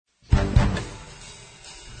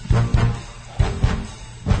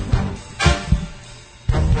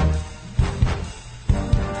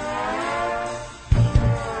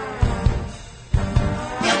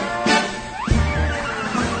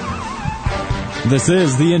This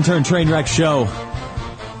is the Intern Trainwreck Show.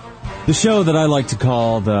 The show that I like to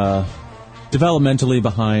call the developmentally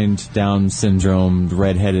behind, Down syndrome,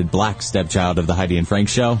 red-headed black stepchild of the Heidi and Frank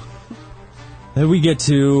Show. We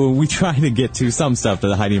try to get to some stuff that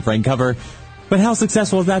the Heidi and Frank cover. But how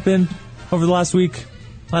successful has that been over the last week?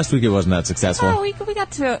 Last week it wasn't that successful.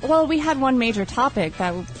 Oh, we had one major topic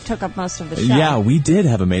that took up most of the show. Yeah, we did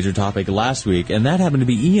have a major topic last week, and that happened to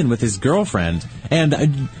be Ian with his girlfriend. And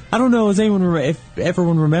I don't know if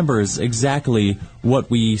everyone remembers exactly what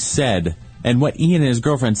we said and what Ian and his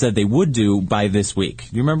girlfriend said they would do by this week.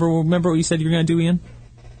 Do you remember what you said you were going to do, Ian?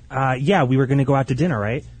 Yeah, we were going to go out to dinner,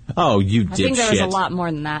 right? Oh, you dipshit. I think there was a lot more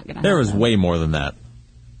than that. There was way more than that.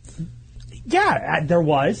 Yeah, there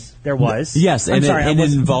was. Yes, and it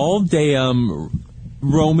involved a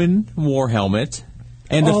Roman war helmet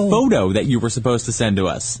and a photo that you were supposed to send to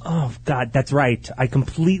us. Oh, God, that's right. I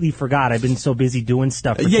completely forgot. I've been so busy doing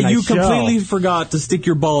stuff for Yeah, you tonight's completely show. forgot to stick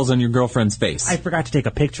your balls on your girlfriend's face. I forgot to take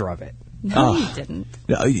a picture of it. No, you didn't.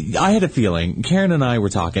 I had a feeling. Karen and I were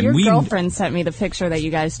talking. Your girlfriend sent me the picture that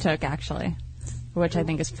you guys took, actually, which I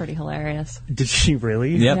think is pretty hilarious. Did she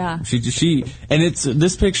really? Yep. Yeah. And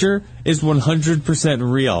this picture is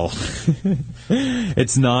 100% real.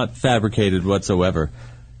 It's not fabricated whatsoever.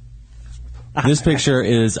 This picture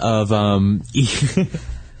is of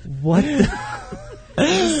What?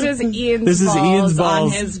 This is Ian's balls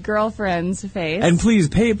on his girlfriend's face. And please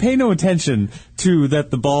pay no attention to that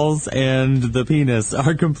the balls and the penis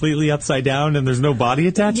are completely upside down and there's no body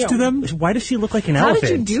attached to them. Why does she look like an How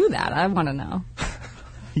elephant? did you do that? I want to know.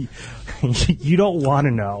 You don't want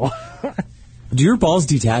to know. Do your balls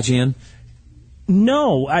detach, Ian?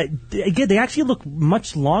 No. Again, they actually look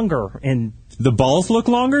much longer. And the balls look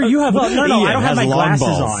longer? You have no. Ian I don't have my glasses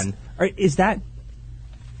balls on. Is that?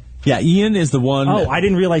 Yeah, Ian is the one. Oh, I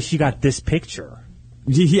didn't realize she got this picture.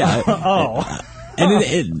 Yeah. Oh. And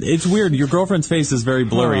it's weird. Your girlfriend's face is very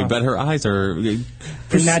blurry, but her eyes are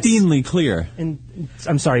pristinely clear. And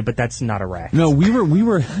I'm sorry, but that's not erect. No, we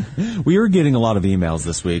were getting a lot of emails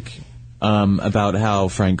this week about how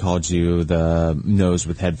Frank called you the nose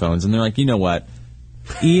with headphones, and they're like, you know what,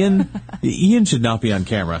 Ian should not be on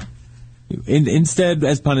camera. Instead,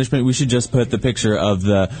 as punishment, we should just put the picture of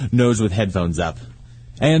the nose with headphones up.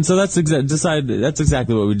 And so that's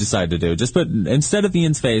exactly what we decided to do. Just put, instead of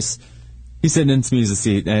Ian's face, he's sitting in Smee's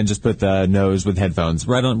seat, and just put the nose with headphones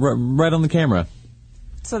right on the camera.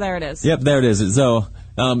 So there it is. Yep, there it is. So,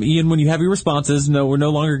 Ian, when you have your responses, no, we're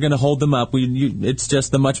no longer going to hold them up. It's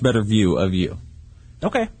just a much better view of you.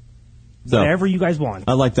 Okay. So, whatever you guys want.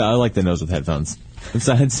 I like the nose with headphones.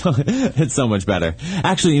 It's so much better.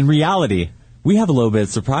 Actually, in reality, we have a little bit of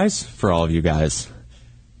surprise for all of you guys.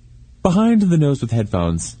 Behind the nose with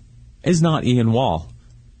headphones is not Ian Wall.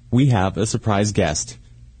 We have a surprise guest,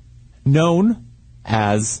 known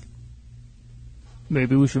as...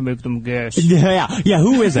 Maybe we should make them guess. Yeah.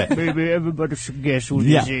 Who is it? Maybe everybody should guess who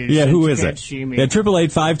this is. Yeah. Who is it? See me. Yeah,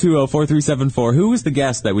 888-520-4374. Who is the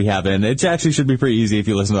guest that we have in? It actually should be pretty easy if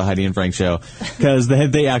you listen to the Heidi and Frank Show, because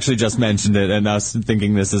they actually just mentioned it, and us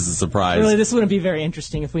thinking this is a surprise. Really, this wouldn't be very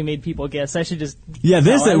interesting if we made people guess. I should just. Yeah,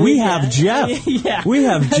 we have Jeff. Yeah. We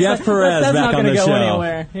have Jeff Perez that's back not on the go show.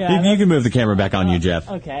 Anywhere. Yeah, you can move the camera back on you, Jeff.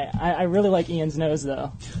 Okay, I really like Ian's nose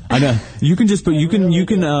though. I know. You can just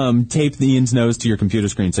tape the Ian's nose to your computer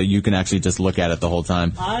screen so you can actually just look at it the whole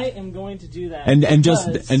time. I am going to do that. And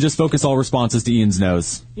just focus all responses to Ian's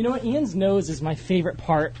nose. You know what? Ian's nose is my favorite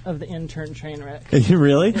part of the Intern Trainwreck.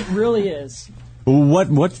 Really? It really is.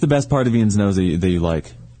 What's the best part of Ian's nose that you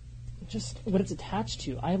like? Just what it's attached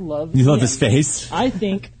to. I love. You love Ian. his face? I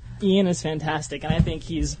think Ian is fantastic, and I think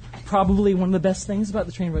he's probably one of the best things about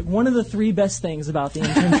the Trainwreck. One of the 3 best things about the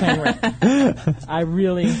Intern Trainwreck. I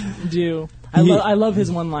really do. I love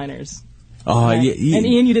his one-liners. And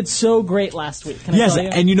Ian, you did so great last week. Can I tell you?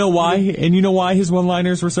 And you know why? And you know why his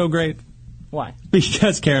one-liners were so great? Why?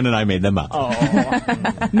 Because Karen and I made them up. Oh.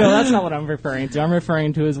 No, that's not what I'm referring to. I'm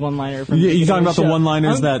referring to his one-liner from You're talking about the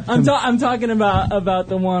one-liners that... I'm talking about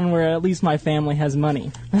the one where at least my family has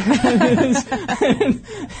money. his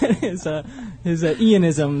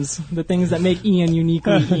Ianisms, the things that make Ian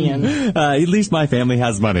uniquely Ian. At least my family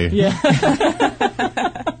has money. Yeah.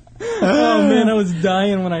 Oh man, I was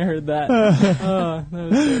dying when I heard that. Oh, that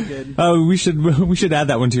was so good. Oh, we should add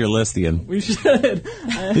that one to your list, Ian. We should.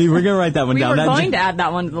 We're gonna write that one down. We were going to add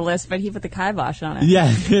that one to the list, but he put the kibosh on it.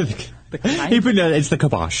 Yeah, The kibosh? he put it's the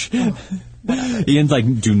kibosh. Ian's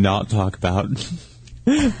like, do not talk about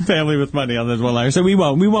family with money on this one liner. So we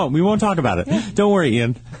won't talk about it. Don't worry,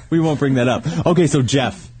 Ian. We won't bring that up. Okay, so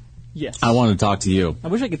Jeff, Yes. I want to talk to you. I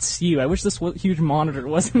wish I could see you. I wish this huge monitor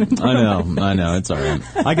wasn't in I know. It's all right.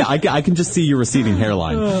 I can just see your receding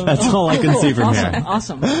hairline. That's all I can see from here.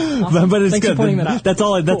 Awesome. But it's Thanks good. for pointing that out. That's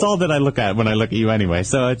all that I look at when I look at you anyway.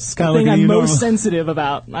 So it's kind of thing like I'm most sensitive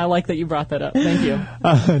about. I like that you brought that up. Thank you.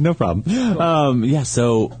 No problem. Yeah.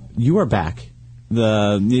 So you are back.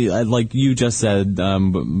 Like you just said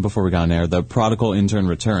before we got on air, the prodigal intern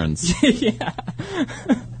returns. Yeah.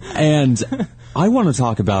 And I want to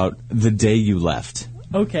talk about the day you left.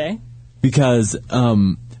 Okay. Because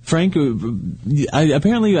Frank,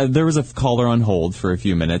 apparently there was a caller on hold for a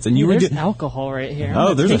few minutes, and there's alcohol right here.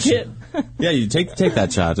 Oh, there's it. Yeah, you take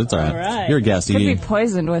that shot. It's all right. All right. You're a guest. Could be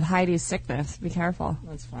poisoned with Heidi's sickness. Be careful.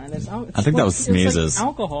 That's fine. I think that was sneezes. It's like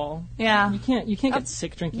alcohol. Yeah. You can't get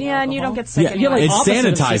sick drinking Yeah, alcohol. and you don't get sick Yeah, anyway. it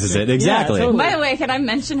sanitizes it, exactly. Yeah, totally. By the way, can I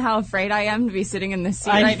mention how afraid I am to be sitting in this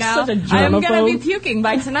seat I'm right now? such a I'm going to germaphobe. be puking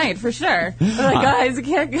by tonight for sure. Like, guys, I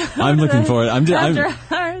can't go. I'm looking for it.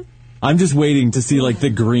 I'm just waiting to see like the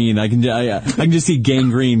green. I can just see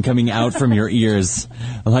gangrene coming out from your ears,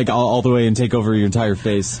 like all the way and take over your entire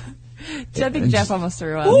face. I think Jeff almost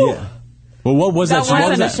threw up. Yeah. Well, what was that? That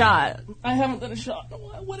wasn't a shot. I haven't done a shot.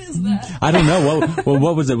 What is that? I don't know.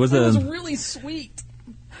 What was it? Was It was it? really sweet.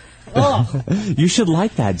 Oh, You should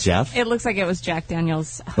like that, Jeff. It looks like it was Jack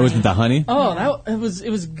Daniel's. Was it the honey? it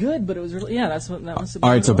was good, but it was really that was. All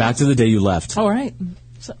right, so back to the day you left. All right.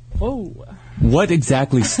 So, What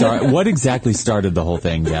exactly started the whole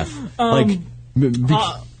thing, Jeff?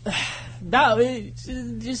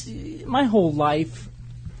 Just my whole life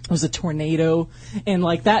was a tornado, and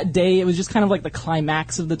like that day, it was just kind of like the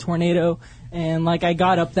climax of the tornado. And like I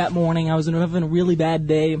got up that morning, I was having a really bad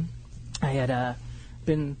day. I had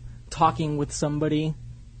been talking with somebody.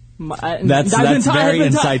 That's very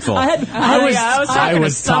insightful. I was talking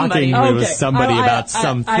with somebody about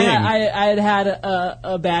something. I had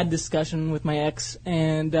a bad discussion with my ex,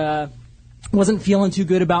 and wasn't feeling too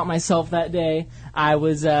good about myself that day. I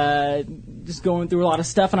was just going through a lot of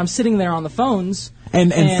stuff, and I'm sitting there on the phones.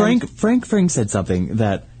 And Frank said something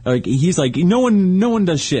that like he's like no one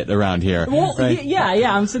does shit around here. Well, right?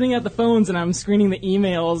 yeah. I'm sitting at the phones and I'm screening the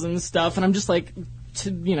emails and stuff, and I'm just like,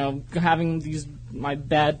 having my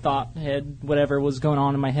bad thought head, whatever was going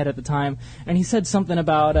on in my head at the time. And he said something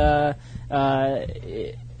about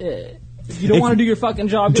if you don't want to do your fucking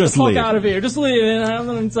job, get the fuck out of here. Just leave.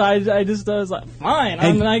 And so I was like, fine.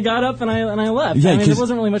 And I got up and I left. Yeah, it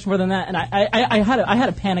wasn't really much more than that. And I had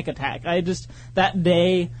a panic attack. That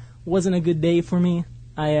day wasn't a good day for me.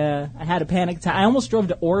 I had a panic attack. I almost drove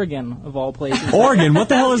to Oregon, of all places. Oregon? What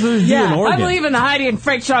the hell is there to do in Oregon? I believe in the Heidi and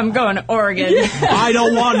Frank show. I'm going to Oregon. Yeah. I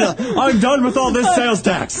don't want to. I'm done with all this sales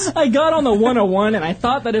tax. I got on the 101, and I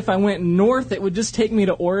thought that if I went north, it would just take me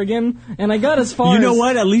to Oregon. And I got as far as... You know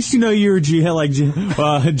what? At least you know your geography.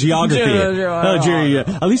 At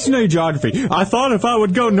least you know your geography. I thought if I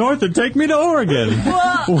would go north, it'd take me to Oregon.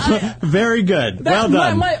 Well, very good. Well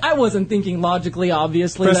done. I wasn't thinking logically,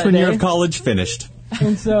 obviously. Freshman year of college finished.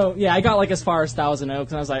 And so, yeah, I got like as far as Thousand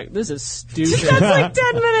Oaks, and I was like, this is stupid. That's like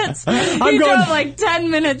 10 minutes. He drove like 10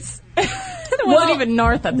 minutes. It wasn't even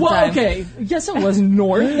north at the time. Okay. Yes, it was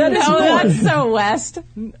north. That is north. That's so west.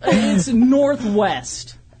 It's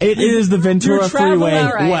northwest. It is the Ventura Freeway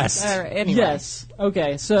west. All right, anyway. Yes.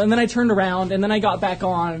 Okay. So, and then I turned around, and then I got back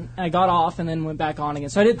on. I got off, and then went back on again.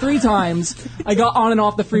 So I did 3 times. I got on and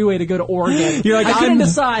off the freeway to go to Oregon. You're like, I couldn't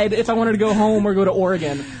decide if I wanted to go home or go to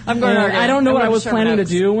Oregon. I'm going to Oregon. I don't know what I was planning to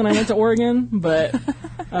do when I went to Oregon, but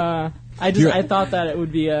I thought that it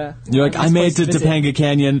would be a. You're like, I made it to Topanga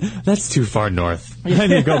Canyon. That's too far north. I need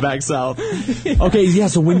to go back south. Okay. Yeah.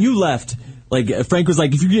 So when you left. Like, Frank was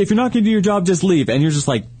like, if you're not going to do your job, just leave. And you're just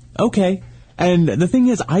like, okay. And the thing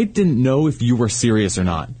is, I didn't know if you were serious or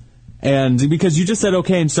not. And because you just said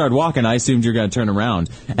okay and started walking, I assumed you're going to turn around.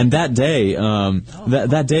 And that day,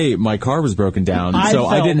 that day, my car was broken down, so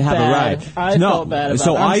I didn't have a ride. I felt bad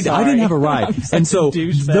about it. I didn't have a ride. And so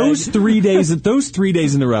those 3 days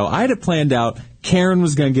in a row, I had it planned out. Karen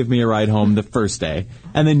was going to give me a ride home the first day,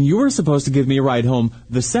 and then you were supposed to give me a ride home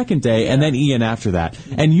the second day, and then Ian after that.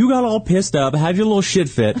 And you got all pissed up, had your little shit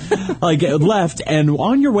fit, like left, and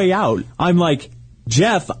on your way out, I'm like,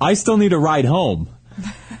 Jeff, I still need a ride home.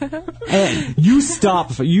 And you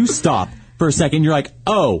stop for a second. You're like,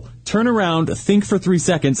 oh, turn around, think for 3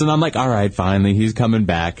 seconds, and I'm like, all right, finally, he's coming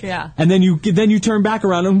back. Yeah. And then you turn back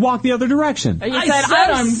around and walk the other direction. You said,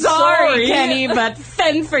 I'm sorry, Kenny, but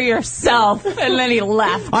fend for yourself. And then he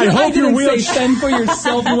left. I hope your didn't wheels... say fend for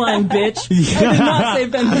yourself, you lying bitch. I did not say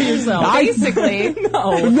fend for yourself. Basically.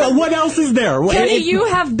 No. What else is there? Kenny, you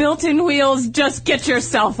have built-in wheels. Just get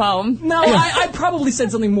yourself home. No, I probably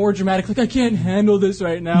said something more dramatic, like, I can't handle this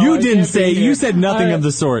right now. You didn't say, you said nothing of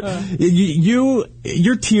the sort.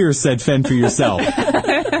 Your tears said fend for yourself.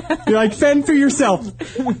 You're like, fend for yourself.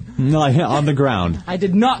 Like, on the ground. I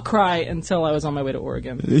did not cry until I was on my way to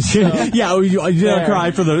Oregon. Yeah, you didn't cry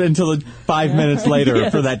until 5 minutes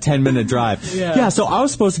later for that 10-minute drive. Yeah. So I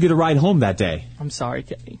was supposed to get a ride home that day. I'm sorry,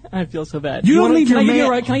 Kenny. I feel so bad. You don't leave your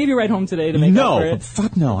man... Can I give you a ride home today to make up for it?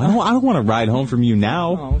 Fuck no. I don't want to ride home from you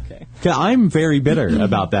now. Oh, okay. I'm very bitter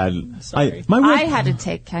about that. Sorry. I had to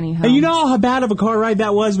take Kenny home. And you know how bad of a car ride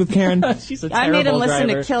that was with Karen? She's a I made him terrible listen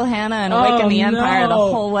driver. to Kill Hannah and Awaken the Empire the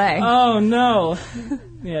whole way. Oh, no.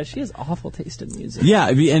 Yeah, she has awful taste in music. Yeah,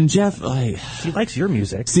 and Jeff, She likes your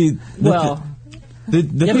music. see, Well, the you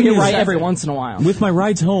have to thing get is, right every once in a while. with my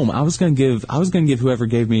rides home, I was gonna give whoever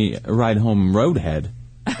gave me a ride home Roadhead.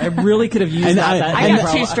 I really could have used And that. I- I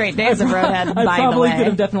got 2 straight days of Roadhead, I by the probably way. could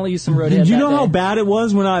have definitely used some Roadhead. Did you know that how day. bad it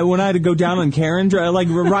was when I had to go down on Karen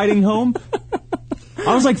riding home?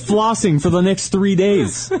 I was like flossing for the next 3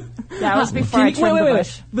 days. That was before I trimmed the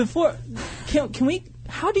bush. Before, can we?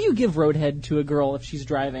 How do you give Roadhead to a girl if she's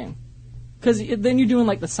driving? Because then you're doing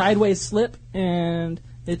like the sideways slip, and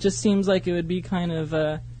it just seems like it would be kind of.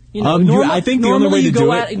 I think the only way to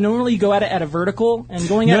do it... Normally you go at it at a vertical, and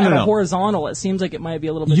going at it at a horizontal, it seems like it might be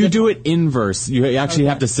a little bit You different. do it inverse. You actually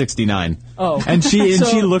have to 69. Oh. And she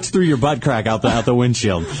So- looks through your butt crack out the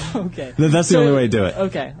windshield. Okay. That's the only way to do it.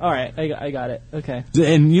 Okay. All right. I got it. Okay.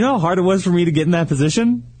 And you know how hard it was for me to get in that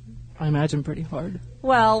position? I imagine pretty hard.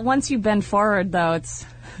 Well, once you bend forward, though, it's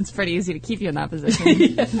pretty easy to keep you in that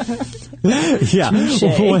position. Yeah.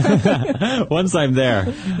 Once I'm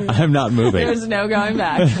there, I'm not moving. There's no going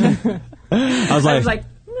back. I was like,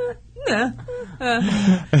 nah.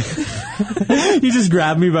 you just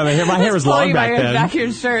grabbed me by my hair. My hair was long back then. Back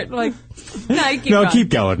your shirt, like, no, you keep No, going. keep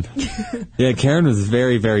going. Yeah, Karen was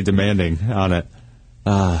very, very demanding on it.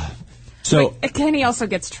 So Wait, Kenny also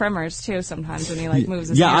gets tremors too sometimes when he moves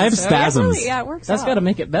his Yeah, hands, I have so spasms. it works That's out. got to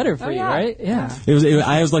make it better for you, yeah. right? Yeah.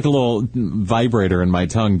 I was like a little vibrator in my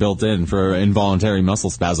tongue built in for involuntary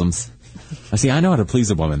muscle spasms. I know how to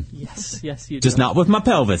please a woman, Yes, you do. just not with my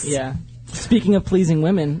pelvis. Yeah. Speaking of pleasing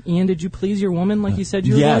women, Ian, did you please your woman like you said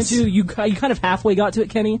you were Yes. going to? You kind of halfway got to it,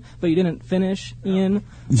 Kenny, but you didn't finish, Ian.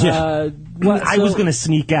 Yeah. I was going to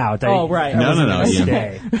sneak out. Oh, right. No, Ian.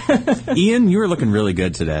 Ian. Ian, you were looking really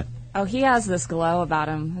good today. Oh, he has this glow about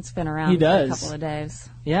him. It's been around He for does. a couple of days.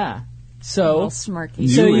 Yeah. A So, little smirky.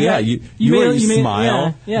 So you You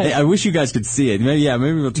smile. yeah. Hey, I wish you guys could see it. Maybe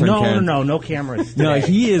we'll turn Karen. No cameras. No, today.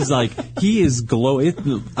 he is glow. I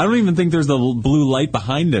don't even think there's the blue light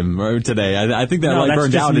behind him today. I think that No, light that's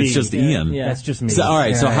burned just out. me. It's just Yeah. Ian. Yeah. That's just me. So, all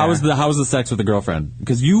right. So Yeah. how was the sex with the girlfriend?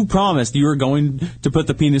 Because you promised you were going to put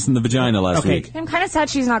the penis in the vagina last Okay. week. I'm kind of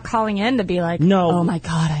sad she's not calling in to be like, No. oh my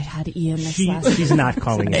God, I had Ian this last week. She's not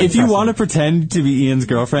calling in. If you want to pretend to be Ian's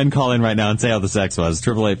girlfriend, call in right now and say how the sex was.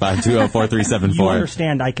 888-520-4374. You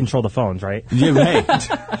understand I control the phones, right? Yeah, hey.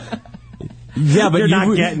 Yeah, but You're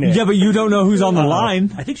not getting it. Yeah, but you don't know who's on the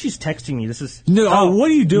line. I think she's texting me. This is No,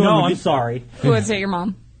 what are you doing? No, with I'm you- sorry. Who is it, your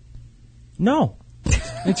mom? No,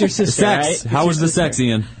 it's your sister, Sex. right? How was the sex,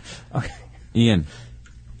 Ian? Ian.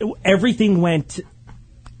 everything went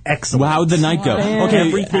excellent. Well, how'd the night go? Man. Okay,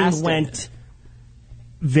 Everything Fantastic. went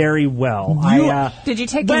very well. Did you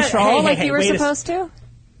take But, control hey, like hey, you were wait a supposed to?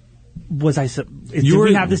 Did You were-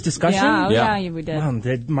 we have this discussion? Yeah, Yeah. we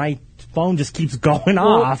did. My phone just keeps going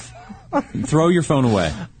off. throw your phone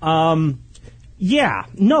away. Yeah,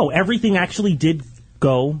 no, everything actually did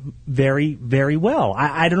go very, very well.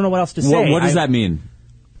 I don't know what else to say. What does that mean?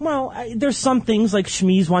 Well, there's some things like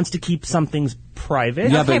Shmeez wants to keep some things private.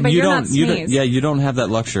 Yeah, Okay, but you you're don't. not You don't. Sneeze. Yeah, you don't have that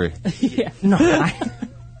luxury. No, I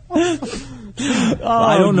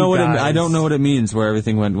don't know what it, guys. I don't know what it means where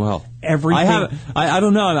everything went well. Everything. I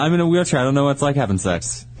don't know. I'm in a wheelchair. I don't know what it's like having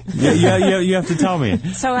sex. Yeah, you have to tell me.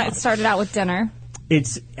 So it started out with dinner.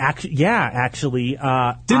 It's actually, Didn't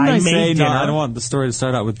I made say dinner. no? I don't want the story to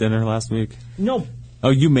start out with dinner last week. No, Oh,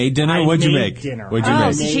 you made dinner? I What'd you made make? dinner. What'd you Oh,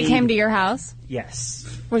 make? so she came to your house? yes.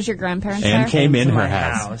 Was your grandparents And there? came in To her my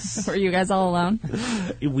house. Were you guys all alone?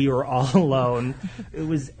 We were all alone. It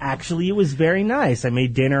was very nice. I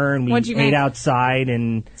made dinner and we What'd you ate make? outside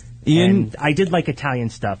and Ian? and I did like Italian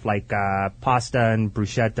stuff like pasta and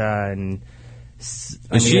bruschetta and Is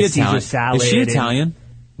she Caesar Italian? salad. Is she and- Italian?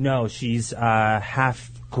 No, she's half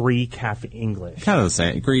Greek, half English. Kind of the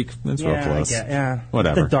same. Greek. That's real close. Yeah.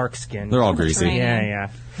 Whatever. The dark skin. They're all greasy. Yeah.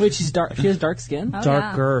 Wait, she's dark. She has dark skin. Oh,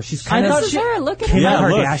 Darker. She's kind of. This is her. Look at Kim her.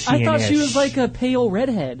 look. Kardashian-ish. I thought she was like a pale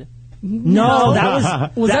redhead. No,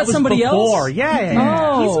 that was somebody before. else? Yeah.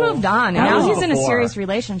 Oh. He's moved on, and That now was he's in a before. serious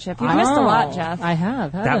relationship. You've missed a lot, Jeff. I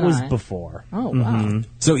have. That was before. Oh wow.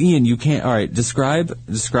 So, Ian, you can't. All right, describe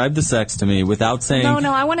the sex to me without saying.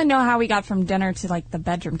 No, I want to know how we got from dinner to like the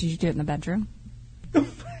bedroom. Did you do it in the bedroom?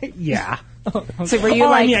 Yeah. So were you I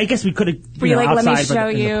like? mean, I guess we could have. Were you like, let me outside, but show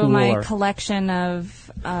in the you pool my or- collection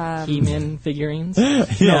of He-Man figurines. No,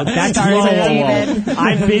 that's Stars of whoa. David.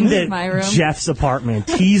 I've been to My room. Jeff's apartment.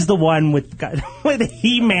 He's the one with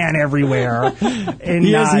He-Man everywhere and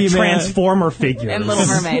He has He-Man. Transformer figures. and Little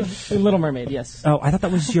Mermaid? Little Mermaid, yes. Oh, I thought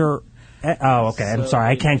that was your. Oh, okay. I'm sorry.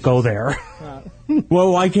 I can't go there.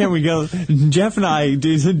 Well, why can't we go? Jeff and I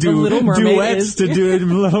do Little Mermaid duets is- to do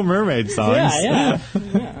Little Mermaid songs. Yeah.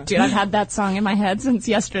 Dude, I've had that song in my head since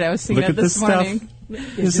yesterday. I was singing Look it at this this stuff. morning.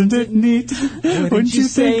 Isn't it neat? Wouldn't you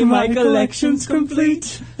think my collection's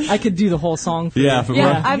complete? I could do the whole song for Yeah, you. for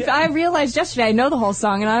Yeah, I realized yesterday I know the whole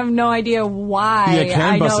song, and I have no idea why Yeah, Karen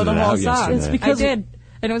I know busted the it whole out song. yesterday. It's because I did,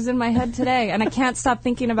 and it was in my head today, and I can't stop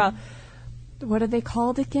thinking about what are they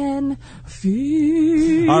called again?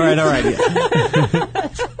 All right.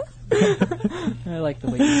 I like the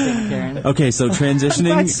way you sing, Karen. Okay, so But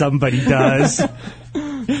transitioning somebody does.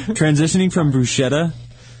 from bruschetta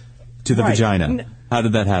to the Right. vagina. How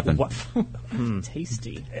did that happen? What?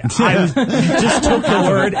 Tasty. You just took the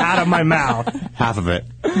word out of my mouth. Half of it.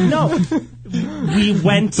 No, we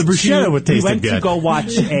went. The bruschetta would taste We went to good. go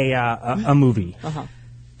watch a movie.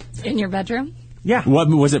 In your bedroom? Yeah. What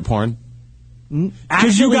was it? Porn? Because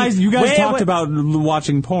Actually, you guys wait, talked wait. about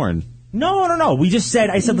watching porn. No. We just said.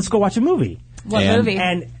 I said let's go watch a movie. What And- movie?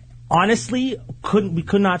 And honestly, we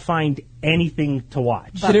could not find anything to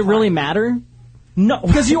watch. Did it really matter? No,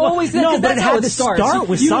 Because you always no, because but that's it how had it to starts. start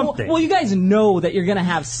with You- something. Well, you guys know that you're going to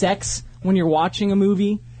have sex when you're watching a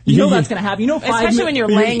movie. You know Yeah. that's going to happen. You know, Especially when you're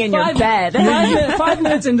laying in your bed. 5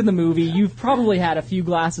 minutes into the movie, you've probably had a few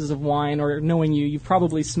glasses of wine, or knowing you've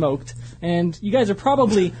probably smoked, and you guys are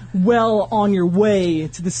probably well on your way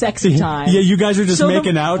to the sexy time. Yeah, you guys are just So the-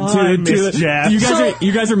 making out I to miss Jeff.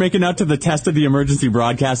 you guys are making out to the test of the emergency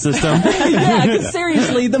broadcast system. Yeah, 'cause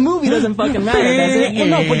seriously, the movie doesn't fucking matter, does it? Well,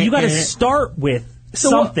 no, but you got to start with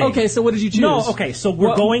something. Okay, so what did you choose? No, okay, so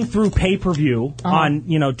we're going through pay-per-view on,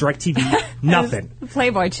 DirecTV. Nothing.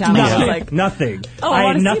 Playboy channel. Nothing. was like, Nothing. Oh, I I wanna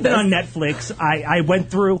had see nothing this. on Netflix. I went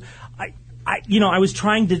through. I was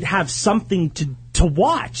trying to have something to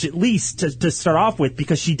watch at least to start off with,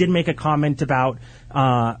 because she did make a comment about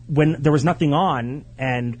when there was nothing on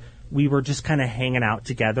and we were just kind of hanging out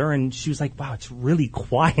together, and she was like, "Wow, it's really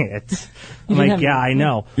quiet." I'm like, have- "Yeah, I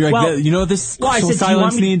know." You're like, Well, this well, I said, "Do you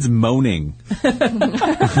silence want me- needs moaning.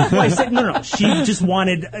 Well, I said, no. She just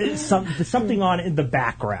wanted something on in the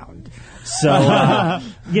background. So, so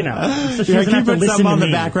she Yeah, doesn't can you have to put listen something to on me.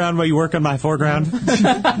 the background while you work on my foreground?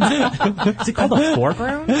 Is it called a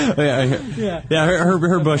foreground? Yeah,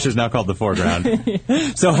 her bush is now called the foreground.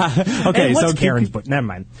 So, okay, And what's so Karen's bush? Never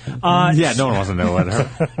mind. Yeah, no one wants to know what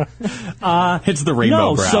her. It's the rainbow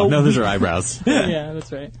no, brow. so No, those we- are eyebrows. Yeah,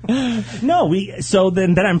 that's right. No, so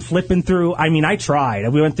then I'm flipping through. I mean, I tried.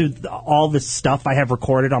 We went through all this stuff I have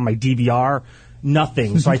recorded on my DVR.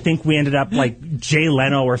 Nothing. So I think we ended up like Jay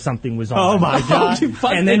Leno or something was on. Oh my god!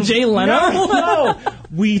 And then Jay Leno? No,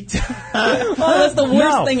 we. Oh, that's the worst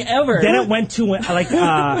No. thing ever. Then it went to wait. fucked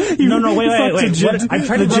Wait. the What, I'm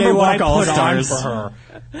trying to the remember what I Jaywalk put on All-Stars. for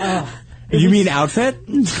her. You mean outfit?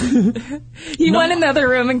 he went in the other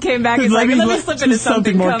room and came back. He's like, let me slip into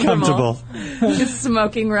something more comfortable. His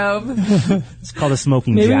smoking robe. It's called a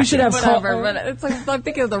smoking Maybe jacket. we should have Whatever, but it's like, I'm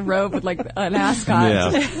thinking of the robe with like an ascot.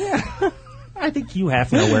 Yeah. I think you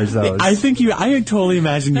half know where's those. I totally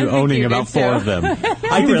imagine you think owning you do, about 4 too. of them. I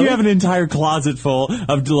think Really? you have an entire closet full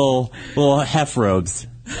of little hef robes.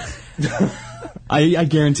 I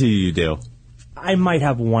guarantee you do. I might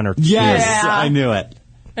have one or two. Yes, Yeah. I knew it.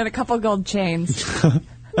 And a couple gold chains.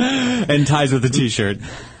 And ties with a t-shirt.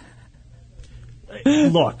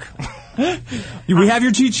 Look. We have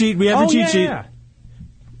your cheat sheet. We have your cheat sheet. Yeah.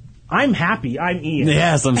 I'm happy. I'm Ian.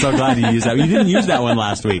 Yes, I'm so glad you used that. You didn't use that one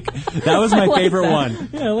last week. That was my favorite one.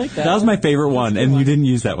 Yeah, I like that. That was my favorite one, and you didn't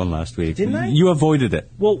use that one last week. Didn't I? You avoided it.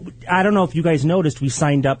 Well, I don't know if you guys noticed, we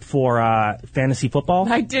signed up for fantasy football.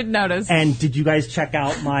 I did notice. And did you guys check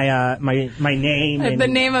out my my name? And The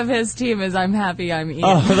name of his team is I'm Happy, I'm Ian.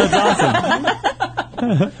 Oh, that's awesome.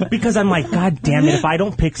 Because I'm like, God damn it, if I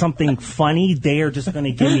don't pick something funny, they are just going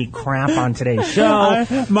to give me crap on today's show.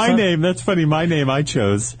 My name I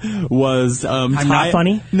chose was I'm Not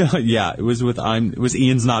Funny? No, yeah, it was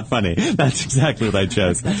Ian's Not Funny. That's exactly what I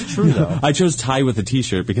chose. That's true, though. I chose tie with a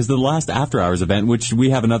t-shirt because the last After Hours event, which we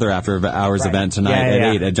have another After Hours event tonight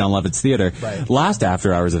at 8 at John Lovett's Theater. Right. Last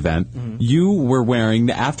After Hours event, you were wearing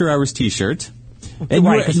the After Hours t-shirt. And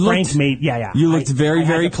right, because Frank made, You looked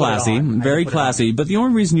very classy, very classy. But the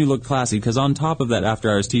only reason you looked classy, because on top of that After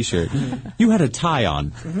Hours t-shirt, you had a tie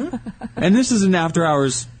on. And this is an After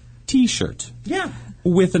Hours t-shirt. Yeah.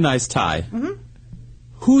 With a nice tie.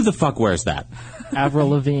 Who the fuck wears that? Avril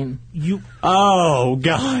Lavigne. Oh,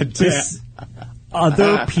 God.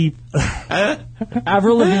 Other people.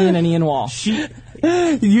 Avril Lavigne and Ian Walsh.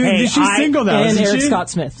 She's single now, and isn't Eric she? Scott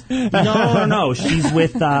Smith. No. She's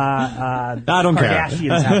with I don't care.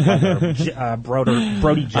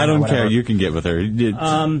 Brody Jenner. I don't care. You can get with her.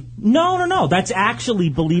 No. That's actually,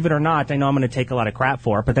 believe it or not, I know I'm going to take a lot of crap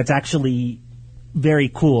for it, but that's actually very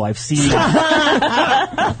cool. I've seen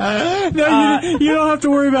that. No, you don't have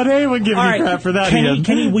to worry about anyone giving you crap for that.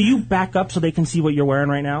 Kenny, will you back up so they can see what you're wearing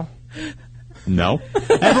right now? No.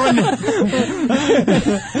 Everyone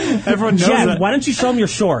knows Jen, that. why don't you show them your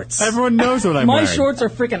shorts? Everyone knows what I'm wearing. My shorts are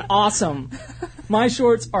freaking awesome. My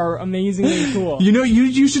shorts are amazingly cool. You know,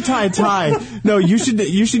 you should tie a tie. No, you should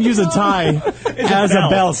use a tie as a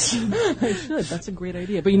belt. I should. That's a great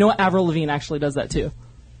idea. But you know what? Avril Lavigne actually does that too.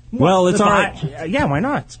 Well, it's all right. Yeah, why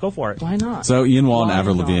not? Let's go for it. Why not? So Ian Wall and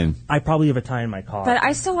Avril Lavigne. I probably have a tie in my car. But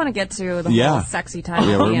I still want to get to the whole sexy time.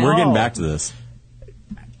 Yeah, we're getting back to this.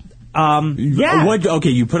 Yeah. Okay,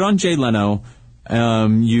 you put on Jay Leno.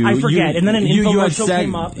 I forget. And then an infomercial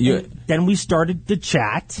came up. And then we started to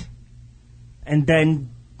chat. And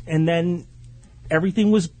then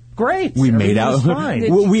everything was great. We made out. Did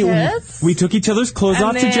you kiss? We took each other's clothes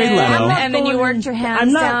off to Jay Leno. And then you worked your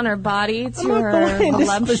hands down her body to her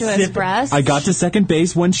voluptuous breast. I got to second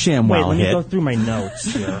base when ShamWow Wait, let me hit. go through my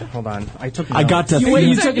notes here. Hold on. I took notes. I got to.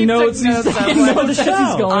 You took notes. You took You know the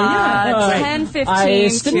show. Going. 10:15. I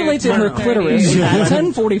stimulated her clitoris at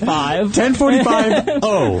 10:45. 10:45.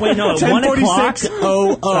 Oh. Wait, no. 10:46.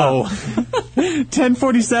 Oh.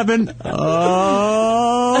 10:47.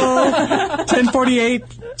 Oh. 10:48.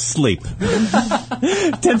 Sleep.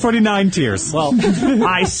 10:49. Tears. Well,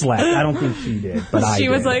 I slept. I don't think she did, but I did. She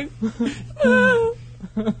was like,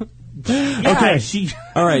 okay. She.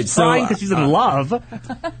 All right. So crying because she's in love. All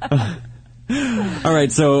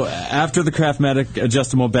right. So after the Craftmatic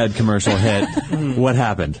adjustable bed commercial hit, what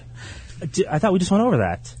happened? I thought we just went over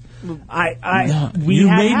that. You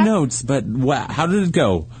made notes, but how did it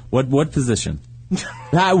go? What position?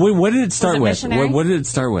 What did it start with? missionary? What did it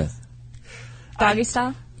start with? doggy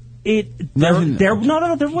style? There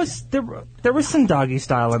was some doggy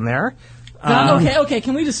style in there. Okay.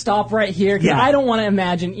 Can we just stop right here? Because I don't want to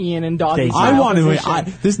imagine Ian in doggy style. I want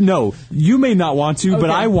to. No, you may not want to, but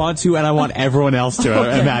I want to, and I want everyone else to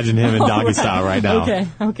imagine him in doggy style right now.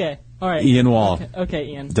 Okay. All right. Ian Wall. Okay,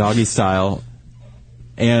 Ian. Doggy style.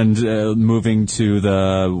 And moving to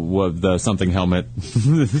the something helmet.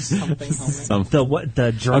 The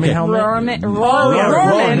German helmet?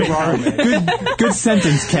 Roman. Good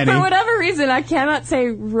sentence, Kenny. For whatever reason, I cannot say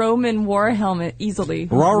Roman war helmet easily.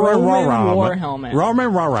 Roman war helmet.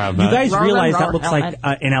 Roman war helmet. You guys realize that looks like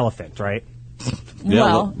an elephant, right? Yeah,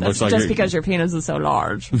 well, that's just because your penis is so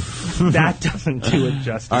large. That doesn't do it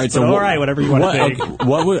justice. All right, so all right, whatever you want to think.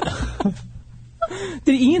 What would...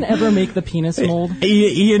 Did Ian ever make the penis mold?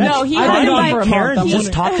 Ian, no, he I've been didn't. gone for a month. Karen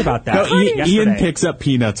just talked about that. No, Ian picks up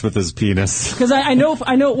peanuts with his penis. Because I know.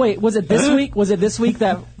 Wait, was it this week? Was it this week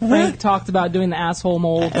that Frank talked about doing the asshole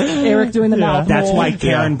mold? Eric doing the mouth mold. That's why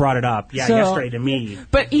Karen brought it up. Yeah, So- yesterday to me.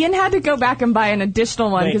 But Ian had to go back and buy an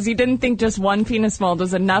additional one because he didn't think just one penis mold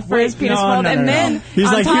was enough for his penis mold. No. Then He's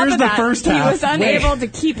on like, top here's of the that, first he half. was unable to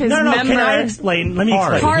keep his No, member can I explain? Let me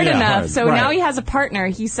explain. hard Yeah, enough. hard. So Right. now he has a partner.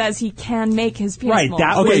 He says he can make his penis Right, mold.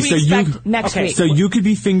 that which was- we so you- expect next week. So you could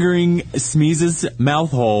be fingering Smeeze's mouth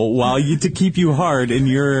hole to keep you hard in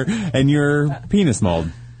your penis mold.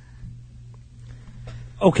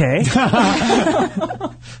 Okay.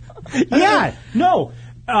 Yeah. No.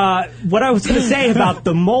 What I was going to say about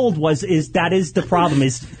the mold is the problem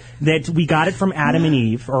is that we got it from Adam and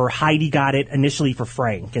Eve, or Heidi got it initially for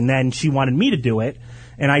Frank, and then she wanted me to do it,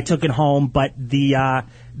 and I took it home. But the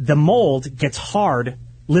mold gets hard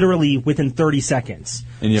literally within 30 seconds.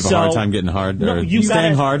 And you have a hard time getting hard? No, or you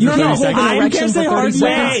staying gotta- hard you for can't 30 hold seconds? an You erection can't stay for hard 30 for-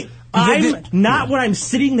 seconds. I'm not when I'm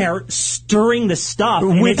sitting there stirring the stuff.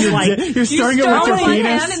 And With it's your like, you're stirring it with your one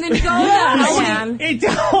penis. hand and then you go with the other hand.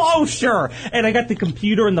 Oh, sure. And I got the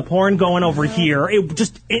computer and the porn going over here.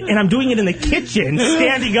 And I'm doing it in the kitchen,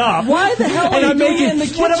 standing up. Why the hell are you doing it in the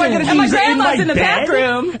kitchen? What am I going to do? And my Use it grandma's in the bed? back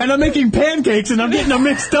room. And I'm making pancakes and I'm getting them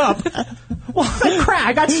mixed up. Well, crap,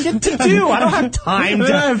 I got shit to do. I don't have time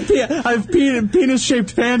to. I have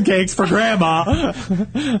penis-shaped pancakes for Grandma.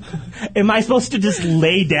 Am I supposed to just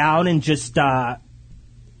lay down and just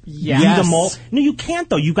Yes. do the mold? No, you can't,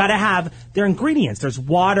 though. You got to have their ingredients. There's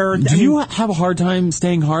water. Do you have a hard time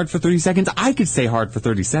staying hard for 30 seconds? I could stay hard for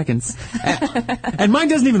 30 seconds. And mine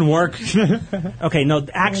doesn't even work. Okay, no,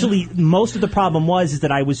 actually, most of the problem is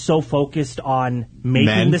that I was so focused on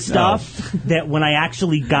making the stuff that when I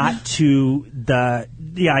actually got to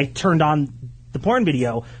I turned on the porn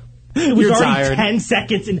video. It was You're already tired. 10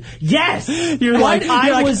 seconds and yes!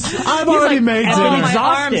 I've already made Oh, dinner. my exhausted.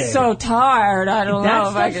 arm's so tired. I don't know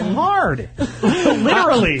if I That's can. hard.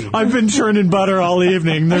 Literally. I've been churning butter all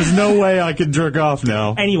evening. There's no way I can jerk off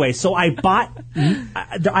now. Anyway, so I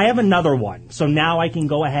have another one. So now I can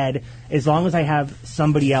go ahead, as long as I have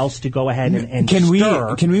somebody else to go ahead and Can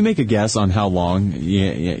stir. we make a guess on how long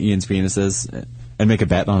Ian's penis is and make a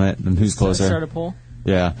bet on it and who's closer? Start a poll.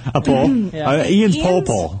 Yeah, a poll. Yeah. Ian's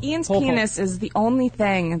poll. Ian's Poll. penis is the only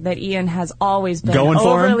thing that Ian has always been Going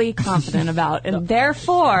for him? overly confident about, and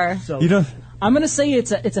therefore, You know, I'm gonna say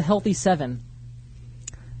it's a healthy 7.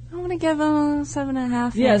 I'm gonna give him a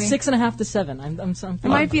 7.5. Yeah, maybe. 6.5 to 7. I'm It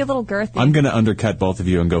might be a little girthy, I'm gonna undercut both of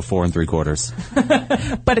you and go 4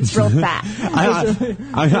 3/4. but it's real fat.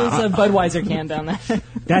 There's a Budweiser can down there.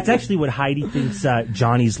 That's actually what Heidi thinks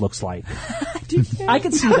Johnny's looks like. I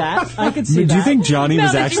could see that. I could see that. Do you think Johnny Now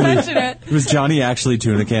was that you mention it. was Johnny actually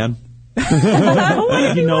tuna can? You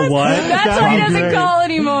know what? That's That'd why he be doesn't great. call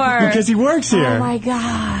anymore. Because he works here. Oh my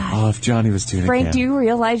god, Oh, if Johnny was tuna Frank! can. Do you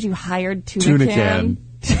realize you hired tuna Tuna can.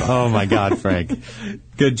 Oh my God, Frank.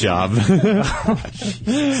 Good job.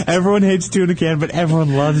 Everyone hates tuna can, but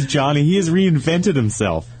everyone loves Johnny. He has reinvented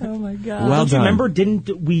himself. Oh my god! Well Don't you done. remember,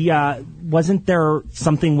 didn't we, wasn't there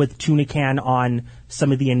something with Tuna Can on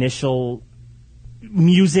some of the initial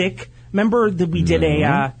music? Remember that we did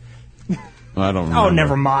I don't remember. Oh,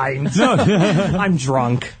 never mind. I'm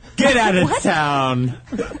drunk. Get out of town.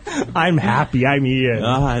 I'm happy. I'm Ian.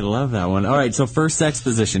 Oh, I love that one. All right, so first sex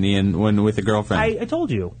position, Ian, when with a girlfriend. I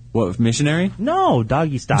told you. What, missionary? No,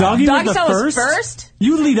 doggy style. Doggy Doggy was the style was first? first?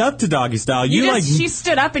 You lead up to doggy style. She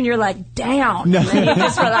stood up and you're like, down. No. And you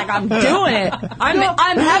just were like, I'm doing it.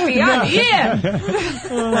 I'm happy. I'm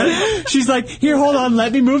in. She's like, here, hold on,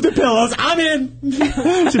 let me move the pillows. I'm in.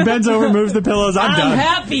 She bends over, moves the pillows. I'm done.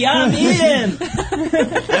 happy. I'm in.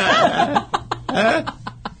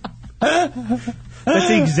 That's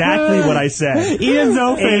exactly what I said. Ian's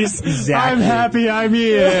no face. Exactly. I'm happy I'm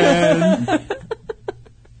Ian.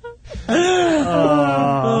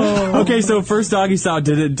 Okay, so first doggy style,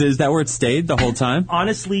 is that where it stayed the whole time?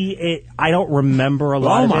 Honestly, I don't remember a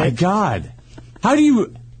lot Oh of it. my God. How do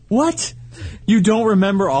you, what? You don't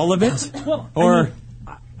remember all of it? Well, Or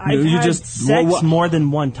I've you had just sex more than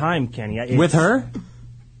one time, Kenny. with her?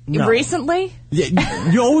 No. Recently? Yeah,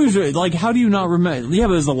 you always, like, how do you not remember? Yeah,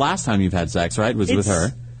 but it was the last time you've had sex, right? Was with her?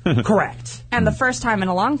 Correct. And the first time in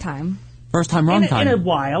a long time. First time, wrong time. In a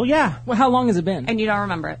while, yeah. Well, how long has it been? And you don't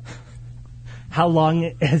remember it. How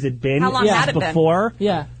long has it been? How long had it been? Before?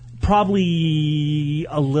 Yeah. Probably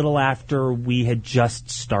a little after we had just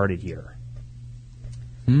started here.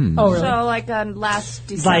 Oh, really? So, like, last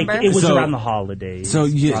December? Like, it was So- around the holidays. So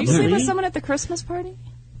you- Did you sleep with probably. someone at the Christmas party?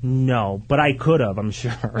 No, but I could have, I'm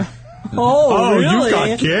sure. Oh, really? you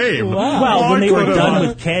got game. Wow. Well, when they were could've. done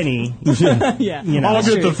with Kenny, Yeah. you know. I'll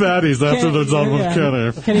get the Sure. fatties after they're done with Yeah.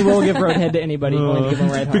 Kenny. Kenny will give roadhead to anybody willing to give him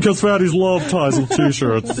a ride home. Because fatties love ties and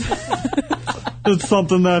t-shirts. It's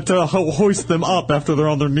something that hoists them up after they're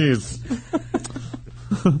on their knees.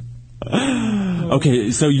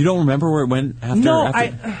 Okay, so you don't remember where it went after? No,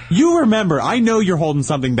 You remember. I know you're holding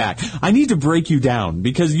something back. I need to break you down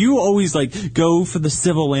because you always like go for the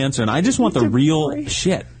civil answer, and I just want the real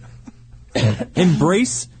shit.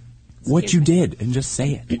 Embrace what you did and just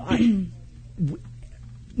say it.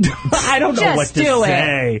 I don't know Just what to do it.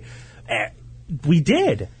 say. We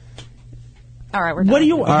did. All right, we're done. What do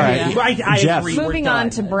you? All right. I Jeff. agree. we're Moving done. on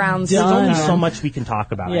to Brown's There's only Done. so much we can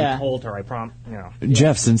talk about. Yeah. I told her. I promise. You know.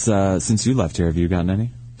 Jeff, since you left here, have you gotten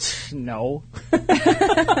any? No.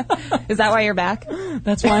 Is that why you're back?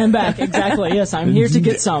 That's why I'm back. Exactly. Yes, I'm here to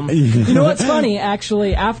get some. You know what's funny?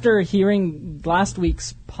 Actually, after hearing last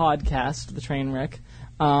week's podcast, The Trainwreck,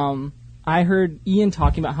 I heard Ian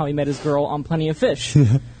talking about how he met his girl on Plenty of Fish.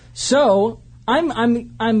 So I'm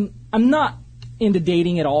I'm not into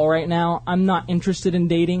dating at all right now. I'm not interested in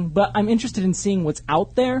dating, but I'm interested in seeing what's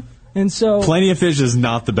out there. And so, Plenty of Fish is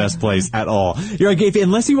not the best place at all. You're like,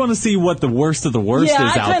 unless you want to see what the worst of the worst is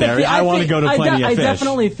out there, I want to go to Plenty of Fish. I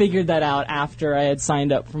definitely figured that out after I had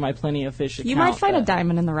signed up for my Plenty of Fish account. You might find a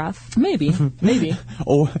diamond in the rough. Maybe.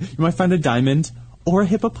 Or you might find a diamond or a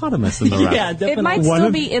hippopotamus in the rough. Yeah, definitely. It might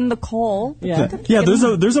still be in the coal. Yeah. Yeah,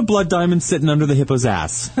 there's a blood diamond sitting under the hippo's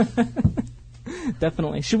ass.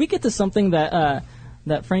 Definitely. Should we get to something that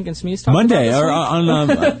Frank and Smee's talked Monday about this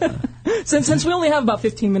week? or on Since we only have about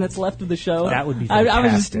 15 minutes left of the show, That would be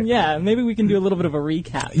fantastic. Maybe we can do a little bit of a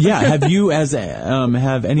recap. Yeah, have you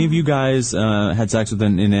have any of you guys had sex with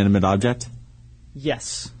an inanimate object?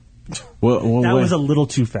 Yes. Well, That was a little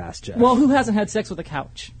too fast, Jeff. Well, who hasn't had sex with a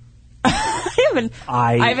couch?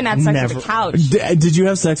 I haven't had sex with a couch. Did you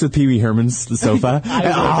have sex with Pee Wee Herman's sofa?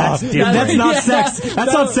 That's different. That's not sex.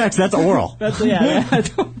 That's not sex. That's oral. But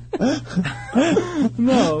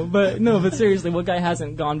seriously, what guy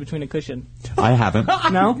hasn't gone between a cushion? I haven't.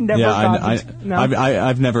 No, never. No.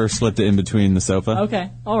 I've never slipped it in between the sofa. Okay,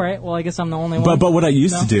 all right. Well, I guess I'm the only one. But what I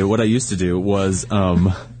used to do was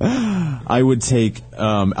I would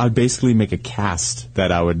basically make a cast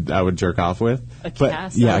that I would jerk off with. A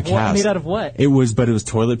cast? Yeah, a cast. Made out of what? It was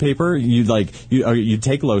toilet paper. You'd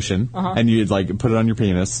take lotion and you'd like put it on your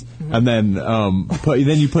penis, and then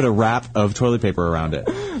you put a wrap of toilet paper around it,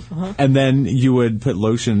 and then you would put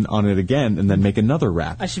lotion on it again, and then make another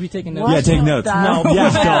wrap. I should be taking notes. Yeah, take notes. No, Yeah,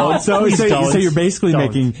 don't. So you're basically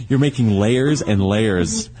Don't. making layers and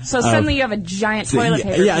layers. So suddenly you have a giant toilet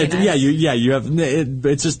paper penis. You have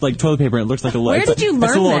it's just like toilet paper. And it looks like a. Where did you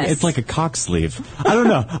learn this? It's like a cock sleeve. I don't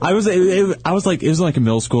know. I was like in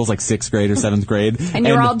middle school, it was like 6th grade or 7th grade. And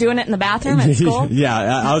you were all doing it in the bathroom at school? Yeah,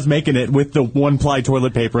 I was making it with the 1-ply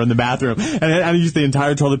toilet paper in the bathroom, and I used the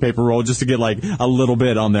entire toilet paper roll just to get like a little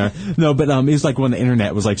bit on there. No, but it was like when the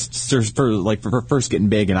internet was like first getting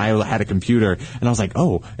big, and I had a computer, and I was like,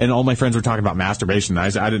 oh, and all my friends were talking about masturbation. I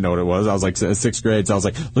didn't know what it was. I was like 6th grade, so I was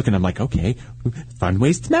like looking. I'm like, okay, find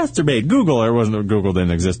ways to masturbate. Google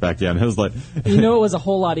didn't exist back then. It was like, it was a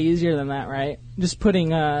whole lot easier than that, right? Just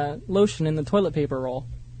putting lotion in the toilet paper roll.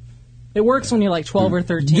 It works when you're like 12 or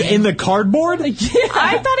 13. In the cardboard? Yeah.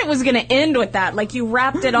 I thought it was going to end with that. Like you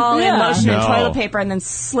wrapped it all in lotion and toilet paper and then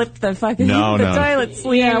slipped the fucking toilet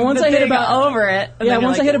sleeve. Yeah, once I hit over it. Yeah,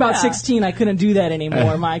 once I hit about 16, I couldn't do that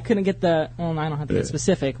anymore. I couldn't get I don't have to get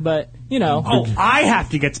specific, but Oh, I have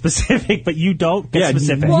to get specific, but you don't get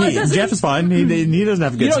specific. Well, Jeff is fine. He doesn't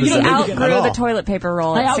have to get specific. You outgrew the toilet paper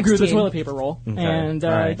roll. I outgrew 16. the toilet paper roll, and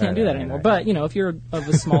I can't do that anymore. But if you're of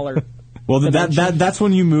a smaller. Well, that's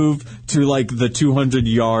when you move to like the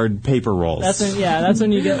 200-yard paper rolls. That's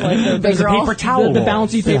when you get like the paper towel, the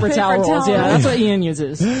bouncy paper towel rolls. Yeah, that's what Ian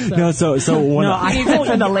uses. So. No,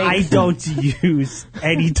 I don't use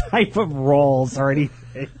any type of rolls or anything.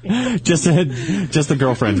 just the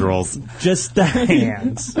girlfriend rolls. Just the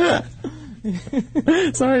hands.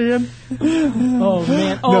 Sorry, Ian. Oh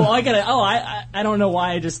man. I don't know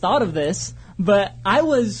why I just thought of this, but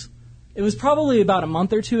it was probably about a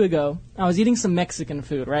month or two ago. I was eating some Mexican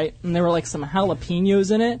food, right? And there were like some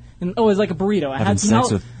jalapenos in it. And it was like a burrito.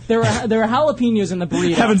 There were jalapenos in the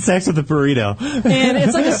burrito. Having sex with a burrito. And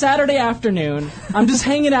it's like a Saturday afternoon. I'm just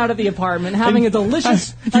hanging out at the apartment, having a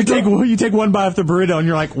delicious. You take one bite of the burrito, and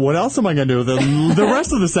you're like, what else am I going to do with the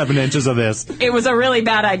rest of the 7 inches of this? It was a really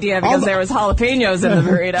bad idea because there was jalapenos in the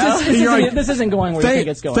burrito. This isn't going where you think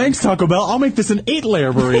it's going. Thanks, Taco Bell. I'll make this an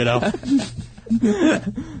 8-layer burrito.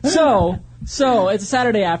 So it's a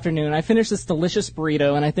Saturday afternoon. I finish this delicious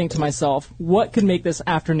burrito, and I think to myself, what could make this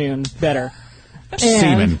afternoon better?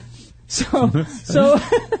 Semen. So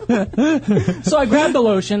I grab the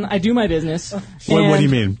lotion. I do my business. What do you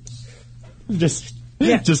mean? Just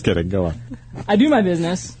kidding. Go on. I do my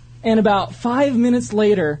business, and about 5 minutes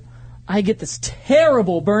later, I get this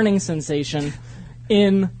terrible burning sensation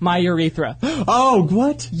in my urethra. Oh,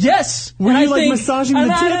 what? Yes! Were you massaging the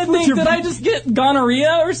tip with your... Did I just get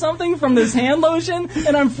gonorrhea or something from this hand lotion?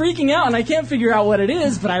 And I'm freaking out, and I can't figure out what it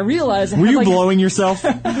is, but I realize... Were you blowing yourself?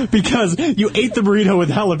 Because you ate the burrito with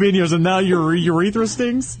jalapenos, and now your urethra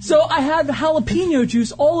stings? So I had jalapeno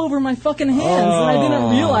juice all over my fucking hands, and I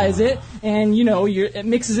didn't realize it. And, it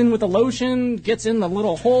mixes in with the lotion, gets in the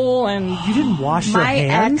little hole, and... You didn't wash your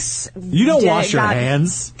hands? You don't wash your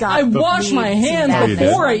hands? I wash my hands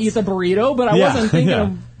before I eat the burrito, but I wasn't thinking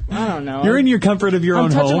of... I don't know. You're in your comfort of your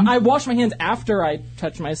own home. I wash my hands after I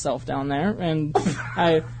touch myself down there, and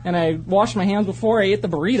I wash my hands before I eat the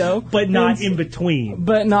burrito. But not in between.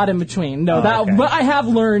 But not in between. No, okay. But I have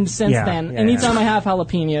learned since then. Yeah, anytime I have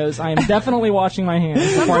jalapenos, I am definitely washing my hands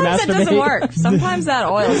before I masturbate. Sometimes it doesn't work. Sometimes that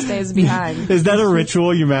oil stays behind. Is that a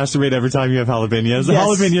ritual? You masturbate every time you have jalapenos? Yes.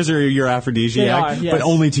 Jalapenos are your aphrodisiac, They are, yes. but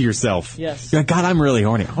only to yourself. Yes. You're like, God, I'm really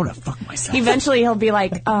horny. I want to fuck myself. Eventually, he'll be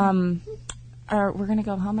like, we're going to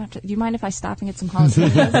go home after. Do you mind if I stop and get some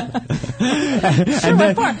jalapenos? Sure,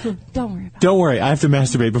 what for? Don't worry about it. Don't worry, I have to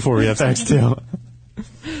masturbate before we have sex, too. I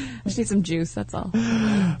just need some juice, that's all.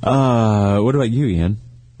 What about you, Ian?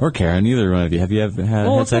 Or Karen, either one of you. Have you ever had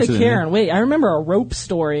Let's sex go to with Karen. Wait, I remember a rope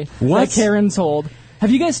story What? that Karen told. Have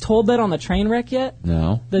you guys told that on the train wreck yet?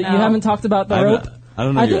 No. That you haven't talked about the rope? I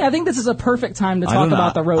don't know. I think this is a perfect time to talk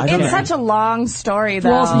about the rope. It's such a long story, though.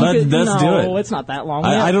 Well, Let's do it. No, it's not that long.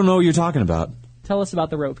 I don't know what you're talking about. Tell us about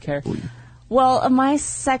the rope, Karen. Well, my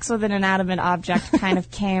sex with an inanimate object kind of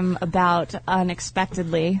came about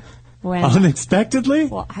unexpectedly. Unexpectedly?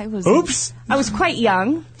 Well, Oops. I was quite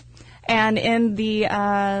young, and in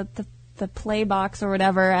the play box or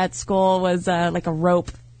whatever at school was like a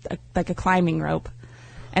rope, like a climbing rope,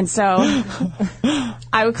 and so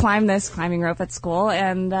I would climb this climbing rope at school,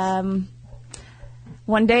 and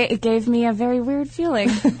one day it gave me a very weird feeling.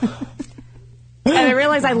 And I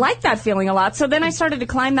realized I liked that feeling a lot, so then I started to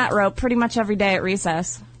climb that rope pretty much every day at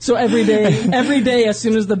recess. So every day, as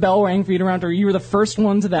soon as the bell rang for you to run, you were the first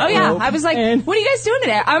one to that rope. Oh yeah, I was like, and what are you guys doing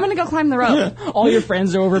today? I'm going to go climb the rope. all your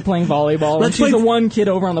friends are over playing volleyball. And she's the one kid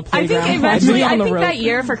over on the playground. I think rope. that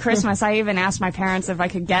year for Christmas, I even asked my parents if I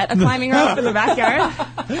could get a climbing rope in the backyard.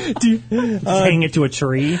 Hang it to a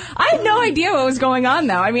tree. I had no idea what was going on,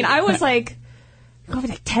 though. I mean, I was like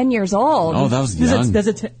 10 years old. Oh, that was young.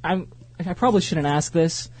 I probably shouldn't ask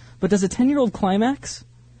this, but does a 10-year-old climax?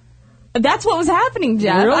 That's what was happening,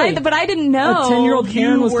 Jeff. Really? But I didn't know. A 10-year-old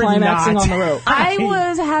Karen was climaxing not. on the rope. I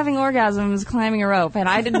was having orgasms climbing a rope, and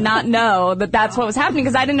I did not know that that's what was happening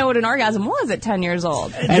because I didn't know what an orgasm was at 10 years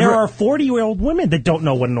old. There are 40-year-old women that don't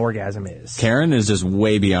know what an orgasm is. Karen is just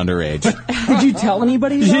way beyond her age. Did you tell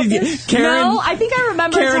anybody about this? Karen, No, I think I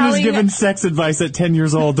remember Karen telling... is giving sex advice at 10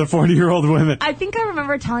 years old to 40-year-old women. I think I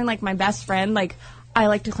remember telling, like, my best friend, like, I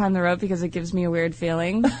like to climb the rope because it gives me a weird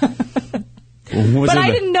feeling. But I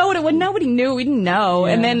didn't know what it was. Nobody knew. We didn't know.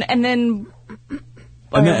 Yeah. And then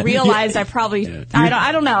I realized I probably...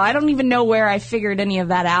 I don't know. I don't even know where I figured any of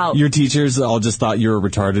that out. Your teachers all just thought you were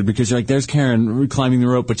retarded because you're like, there's Karen climbing the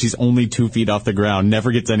rope, but she's only 2 feet off the ground,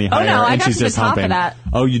 never gets any higher, I and got she's to the just top humping. of that.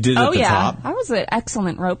 Oh, you did at the top? I was an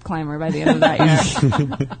excellent rope climber by the end of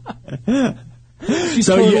that year. She's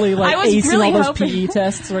So totally I was acing really all those hoping- PE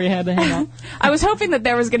tests where you had to hang on. I was hoping that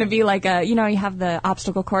there was going to be like you have the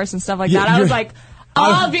obstacle course and stuff like that. I was like,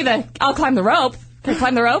 I'll climb the rope. Can I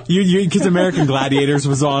climb the rope? Because American Gladiators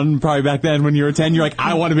was on probably back then when you were 10. You're like,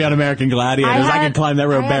 I want to be on American Gladiators. I can climb that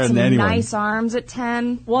rope better than anyone. Nice arms at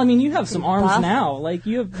 10. Well, I mean, you have some arms Buff. now. Like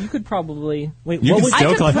you could probably wait. You What can was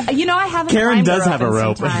still climb. I haven't. Karen climbed does have a in some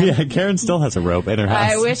rope. time. Yeah, Karen still has a rope in her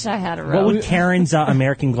house. I wish I had a What rope. would Karen's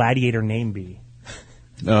American Gladiator name be?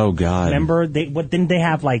 Oh, God. Remember, didn't they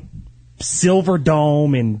have like Silver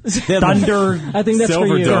Dome and Thunder? I think that's Silver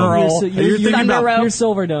for you. Dome. You're thinking Thunder about... Rope. You're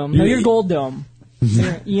Silver Dome. No, you're Gold Dome.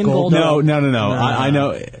 Ian Gold Dome. No. I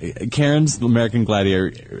know. Karen's American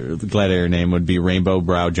Gladiator name would be Rainbow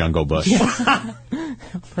Brow Jungle Bush. That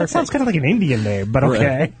sounds kind of like an Indian name, but okay.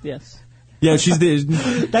 Right. Yes. Yeah, she's the...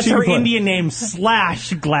 That's her Indian name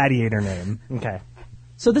 / gladiator name. Okay.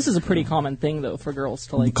 So this is a pretty common thing, though, for girls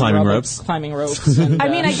to like Climbing rub up- ropes? Climbing ropes. And, I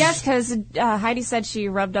mean, I guess because Heidi said she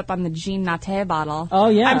rubbed up on the Jean Naté bottle. Oh,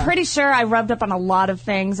 yeah. I'm pretty sure I rubbed up on a lot of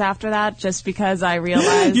things after that, just because I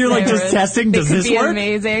realized You're like just testing. Does this work?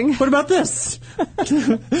 Amazing. What about this?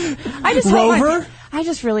 I just Rover? I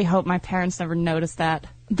just really hope my parents never noticed that.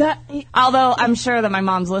 Although I'm sure that my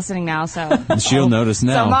mom's listening now, so. She'll notice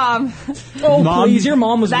now. So, Mom. oh, Mom- please, your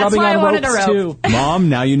mom was That's rubbing why I on wanted ropes, a rope. too. Mom,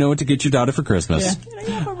 now you know what to get your daughter for Christmas. Yeah. Can I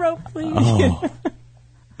have a rope, please? Oh,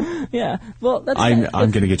 Yeah. Well, that's I'm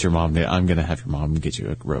going to get your mom. I'm going to have your mom get you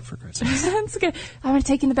a rope for Christmas. That's good. I'm going to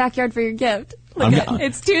take you in the backyard for your gift. Look I'm at go-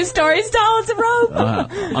 it's 2 stories tall. It's a rope.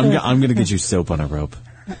 I'm going to get you soap on a rope.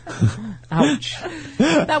 ouch.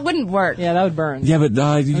 That wouldn't work. Yeah, that would burn. Yeah, but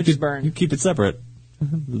you would just burn. You keep it separate.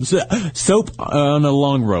 Soap on a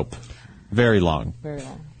long rope. Very long. Very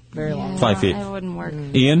long. Very long. 5 feet. It wouldn't work.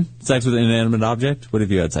 Ian, sex with an inanimate object? What have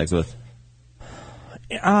you had sex with?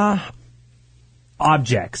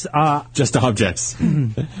 Objects. Just objects.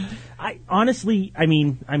 I honestly, I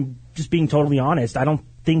mean, I'm just being totally honest. I don't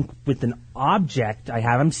think with an object I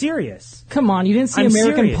have. I'm serious. Come on, you didn't see I'm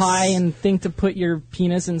American serious. Pie and think to put your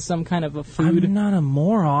penis in some kind of a food? I'm not a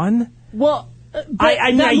moron. Well,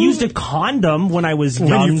 I mean, I used a condom when I was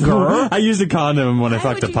younger. I used a condom when I Why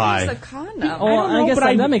fucked would a you pie. use a condom? Oh, don't know, I guess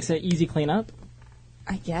but that makes it easy cleanup.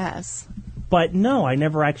 I guess. But no, I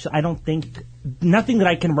never actually. I don't think nothing that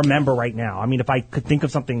I can remember right now. I mean, if I could think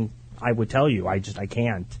of something, I would tell you. I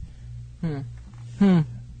can't.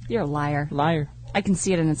 You're a liar. Liar. I can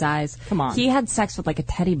see it in his eyes. Come on. He had sex with like a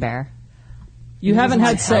teddy bear. You haven't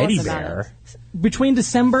had Teddy sex. bear. Between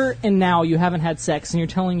December and now, you haven't had sex, and you're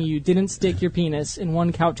telling me you didn't stick your penis in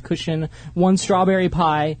one couch cushion, one strawberry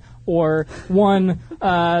pie, or one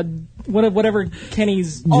whatever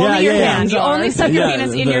Kenny's Only your yeah. hand. You are. only stuck your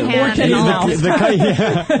penis in your hand and mouth.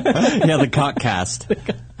 The cock cast. The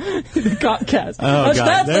cockcast. Oh,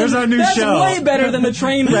 God. There's our new show. That's way better than the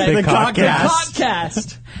train wreck. The cockcast. The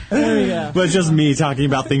cockcast. There we go. But it's just me talking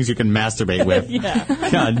about things you can masturbate with. Yeah.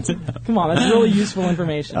 God. Come on, that's really useful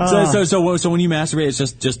information. So when you masturbate,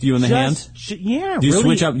 it's just you and the hand? Yeah. Do you really,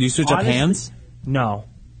 switch up? Do you switch up honestly, hands? No.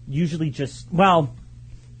 Usually just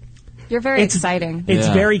You're very It's- exciting. It's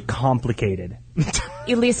Yeah. very complicated.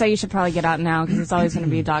 Elisa, you should probably get out now because it's always going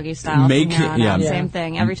to be doggy style. Make from here on it- out. yeah. Same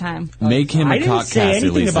thing every time. Make him I a didn't cock say cast,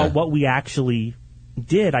 anything Elisa. about what we actually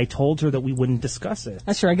did. I told her that we wouldn't discuss it.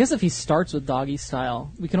 That's true. I guess if he starts with doggy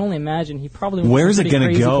style, we can only imagine he probably went Where's to it some going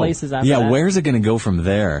pretty to crazy go? places after Yeah, that. where's it going to go from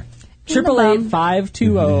there?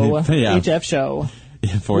 888-520 Yeah. HF show.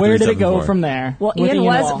 4374. Where did it go from there? Well, With Ian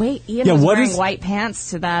Wall. was Yeah, was what wearing is- white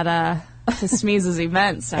pants to that to Smeeze's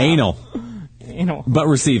event. So. Anal, You know, but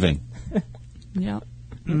receiving. Yep.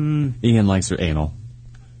 Ian likes her anal.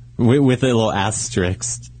 With a little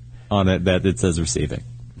asterisk on it that it says receiving.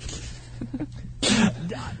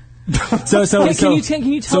 so can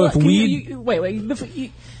you tell? So if can we wait. Before,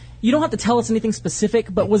 you don't have to tell us anything specific,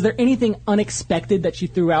 but was there anything unexpected that she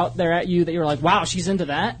threw out there at you that you were like, "Wow, she's into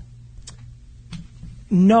that"?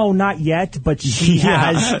 No, not yet, but she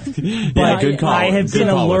has. yeah, good call. I have Good been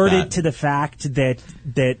call with alerted that. to the fact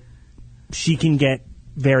that she can get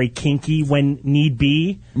very kinky when need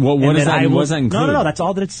be. What And does that- I will- what does that include? No. That's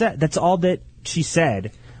all that it said. That's all that she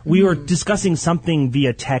said. We were discussing something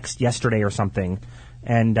via text yesterday or something,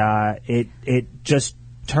 and it just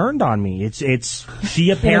turned on me. It's she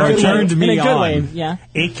apparently turned me in a good way. on.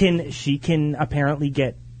 Yeah. she can apparently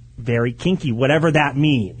get very kinky, whatever that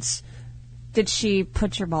means. Did she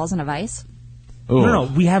put your balls in a vice? Ooh. No,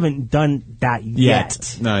 we haven't done that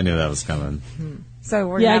yet. No, I knew that was coming. So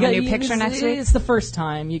we're Yeah, gonna have I a got- new picture it's, next week. It's the first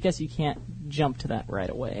time. You guess you can't jump to that right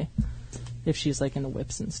away if she's like into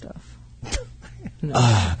whips and stuff. No.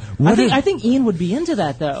 I think Ian would be into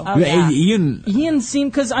that though. Oh, yeah. Ian, Ian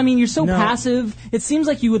seemed because I mean you're so No. passive. It seems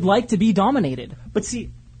like you would like to be dominated. But see,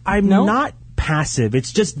 I'm No? not passive.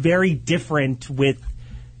 It's just very different with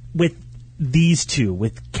these two,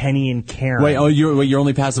 with Kenny and Karen. wait, you're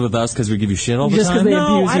only passive with us because we give you shit all the Just 'cause time? they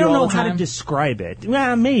no, abuse I you don't all know the how to time. describe it.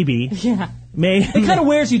 Well, maybe. Yeah. Maybe. It kind of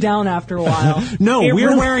wears you down after a while. No, It we're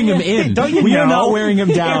really- wearing him in. Don't you We are know? not wearing him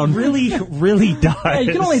down. It really, really does. Yeah,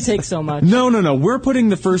 you can only take so much. No. We're putting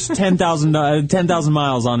the first 10,000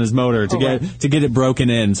 miles on his motor to right. get it broken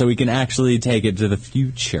in, so we can actually take it to the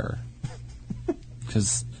future.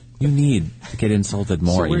 Because you need to get insulted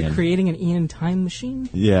more, So we're Ian. creating an Ian time machine.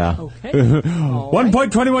 Yeah. Okay. All right.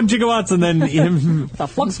 1.21 gigawatts, and then Ian. The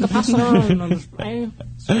flux capacitor.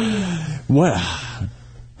 What?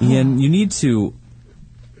 Ian, you need to.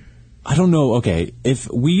 I don't know. Okay,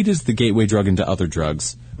 if weed is the gateway drug into other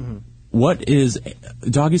drugs, what is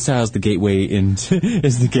doggy style is the gateway into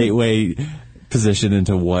is the gateway position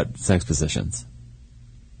into what sex positions?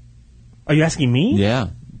 Are you asking me? Yeah,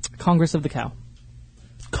 Congress of the Cow.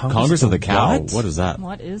 Congress of the Cow. What? What is that?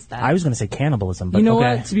 What is that? I was going to say cannibalism, but You know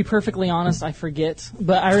okay. what? To be perfectly honest, I forget.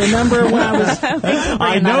 But I remember when I was.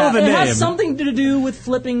 I know the It name. has something to do with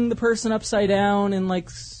flipping the person upside down and like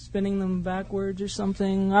spinning them backwards or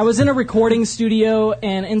something. I was in a recording studio,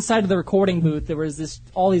 and inside of the recording booth, there was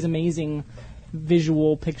all these amazing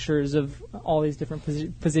visual pictures of all these different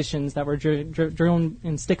positions that were drawn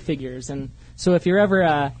in stick figures. And so, if you're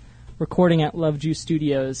ever recording at Love Juice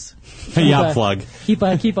Studios, Yeah, plug. keep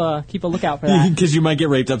a lookout for that. Because you might get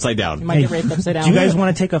raped upside You down. might get raped upside down. Do you guys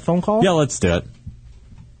want to take a phone call? Yeah, let's do it.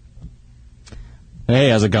 Hey,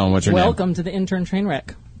 how's it going? What's your Welcome to the Intern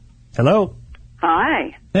Trainwreck. Hello. Hi.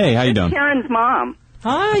 name? Hey, how you doing? Karen's mom.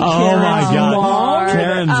 Hi, Karen's Oh my God, mom.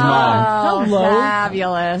 Karen's mom. Hello.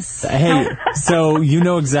 Fabulous. Hey, so you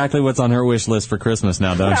know exactly what's on her wish list for Christmas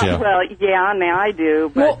now, don't you? Well, yeah, now I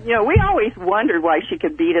do. But, we always wondered why she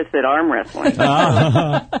could beat us at arm wrestling.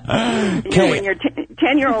 When your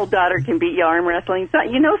 10-year-old daughter can beat you arm wrestling,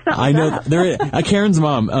 something I know. up. There, Karen's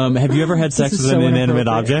mom, have you ever had sex This with is an so inanimate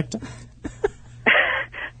inappropriate. object?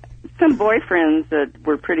 Some boyfriends that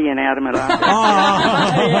were pretty inanimate objects.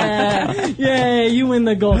 Yeah. Yay, you win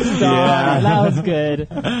the gold star. Yeah. That was good.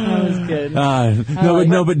 That was good.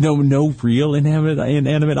 No real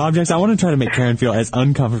inanimate objects. I want to try to make Karen feel as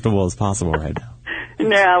uncomfortable as possible right now.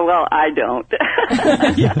 No, well, I don't.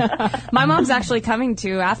 My mom's actually coming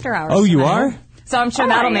to after hours. Oh, you tonight. are? So I'm sure Oh,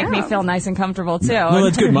 that'll I make me am. feel nice and comfortable too. Well,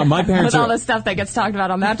 that's good. My parents with all are. the stuff that gets talked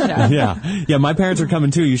about on that show. Yeah. My parents are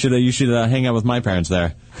coming too. You should hang out with my parents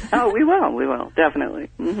there. Oh, we will, definitely.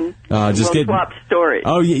 Mm-hmm. Just we'll get. swap stories.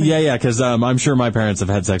 Oh yeah. Because I'm sure my parents have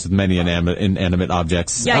had sex with many inanimate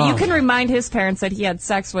objects. Yeah, you Oh. can remind his parents that he had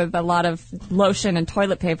sex with a lot of lotion and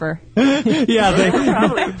toilet paper. Yeah,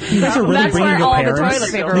 Probably. You guys are really That's bringing where your all parents. the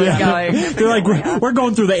toilet paper was going. they're like we're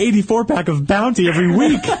going through the 84 pack of Bounty every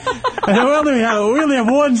week, and we only have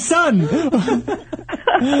one son. Well,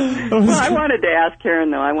 I wanted to ask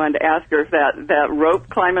Karen, though. I wanted to ask her if that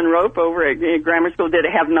climbing rope over at grammar school, did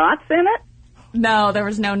it have knots in it? No, there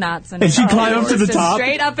was no knots in it. And she climbed It up to was the just top?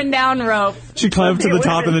 Straight up and down rope. She climbed up to the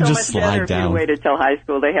top and then just slide If down. you waited till high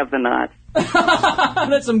school, they have the knots.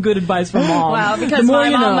 That's some good advice from mom. Wow, because The more my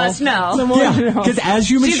you mom know. must know. The more you know. Because as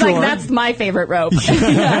you mature, She's like, that's my favorite rope.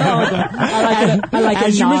 I like it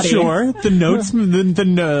as you naughty. mature, the notes,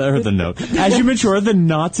 the note. As you mature, the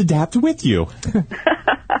knots adapt with you.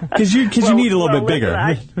 Because you need a little bit bigger.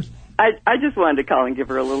 Listen, I just wanted to call and give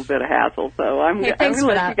her a little bit of hassle, so I'm Hey, going thanks to for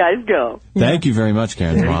let that. you guys go. Thank you very much,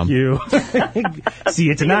 Karen's mom. You. See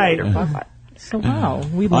you tonight. Bye-bye. So wow,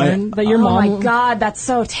 we learned that your Oh mom. my God, that's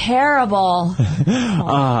so terrible.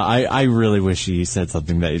 I really wish she said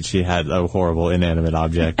something that she had a horrible inanimate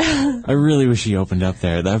object. I really wish she opened up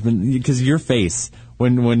there. Because your face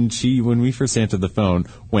when we first answered the phone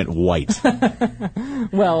went white.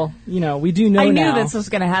 Well, we do know I knew now. this was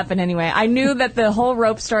going to happen anyway. I knew that the whole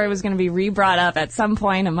rope story was going to be re-brought up at some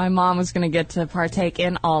point, and my mom was going to get to partake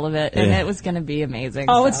in all of it, and Yeah. it was going to be amazing.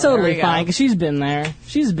 Oh, So it's totally there we go. fine because she's been there.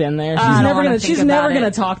 She's been there. She's I don't never wanna gonna. think She's never about gonna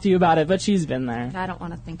it. talk to you about it, but she's been there. I don't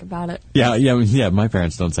want to think about it. Yeah. My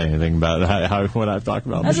parents don't say anything about what I've talked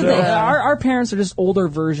about. That's on the the thing. show. Our parents are just older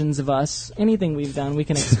versions of us. Anything we've done, we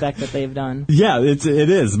can expect that they've done. Yeah, it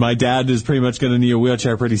is. My dad is pretty much going to need a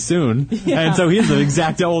wheelchair pretty soon, and so he's the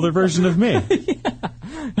exact older version of me.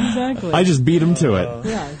 Exactly. I just beat him to it.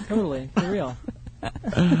 Yeah, totally. For real.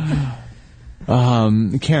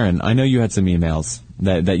 Karen, I know you had some emails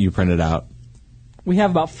that you printed out. We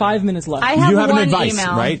have about 5 minutes left. I have You have an one advice,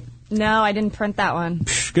 email. right? No, I didn't print that one.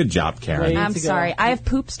 Good job, Karen. Great. I'm to go. sorry. I have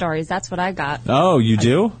poop stories. That's what I got. Oh, you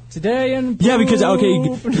do? Today and Yeah, because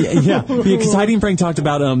because Heidi and Frank talked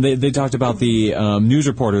about they talked about the news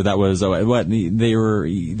reporter that was they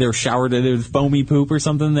were showered in foamy poop or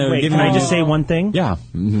something. They were Wait, giving can I them- just say one thing? Yeah,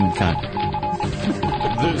 kind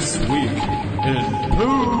of. This week in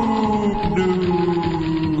Poop News.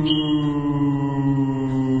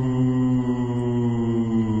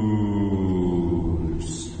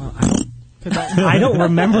 I don't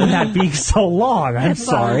remember that being so long. I'm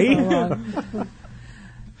sorry.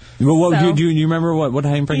 Well, So- do you remember what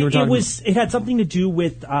Heidi and Frank were talking? It had something to do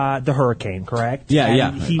with the hurricane, correct? Yeah, And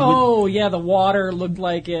yeah. He would, Oh yeah, the water looked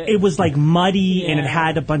like it. it was like muddy and it Yeah.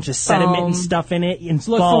 had a bunch of sediment Foam. and stuff in it and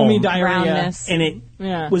Look, foam. foamy diarrhea. Brownness. And it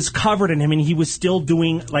Yeah. was covered in him, and he was still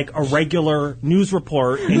doing like a regular news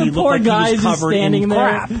report, and he The looked poor like guy's he was just covered standing in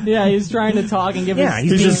there. crap. Yeah, he's trying to talk and give Yeah,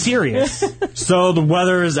 his. he's being serious. and So the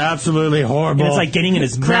weather is absolutely horrible. it's like getting in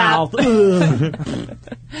his Crap. mouth.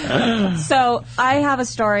 Ugh. So I have a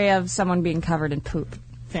story of someone being covered in poop.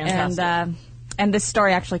 Fantastic. And this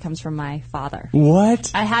story actually comes from my father. What?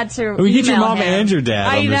 I had to. We get your email mom him. and your dad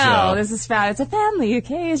I on the know show. this is fat. It's a family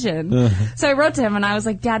occasion. So I wrote to him and I was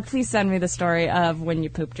like, "Dad, please send me the story of when you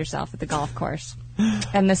pooped yourself at the golf course."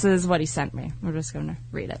 And this is what he sent me. We're just going to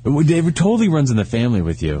read it. It totally runs in the family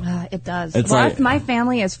with you. It does. It's Well, like- my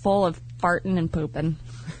family is full of farting and pooping.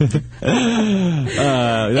 That's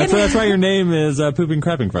why your name is Pooping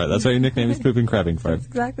Crapping Fart. That's why your nickname is Pooping Crapping Fart.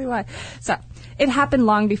 Exactly why. So, it happened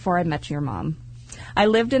long before I met your mom. I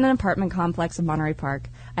lived in an apartment complex in Monterey Park.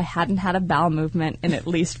 I hadn't had a bowel movement in at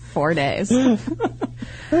least 4 days.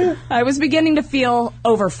 I was beginning to feel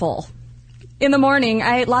overfull. In the morning,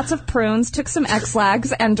 I ate lots of prunes, took some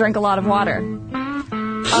X-Lags, and drank a lot of water.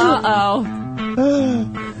 Uh-oh.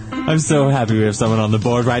 I'm so happy we have someone on the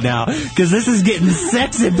board right now, because this is getting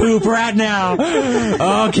sexy poop right now.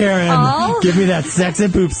 Oh, Karen, give me that sexy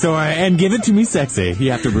poop story, and give it to me sexy.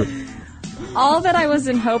 You have to... All this was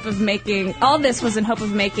in hope of making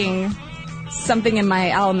something in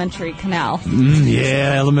my elementary canal.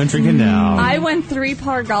 Yeah, elementary canal. I went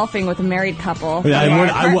 3-par golfing with a married couple. Yeah,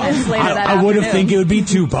 I would have think it would be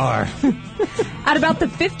 2-par. At about the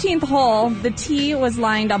 15th hole, the tee was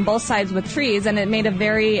lined on both sides with trees, and it made a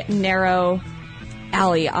very narrow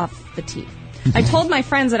alley off the tee. I told my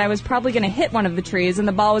friends that I was probably going to hit one of the trees, and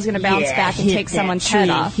the ball was going to bounce back and take someone's head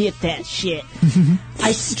off. Hit that shit.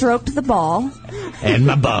 I stroked the ball. And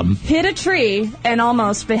my bum. Hit a tree, and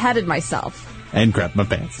almost beheaded myself. And crapped my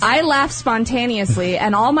pants. I laughed spontaneously,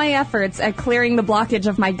 and all my efforts at clearing the blockage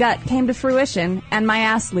of my gut came to fruition, and my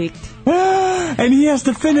ass leaked. And he has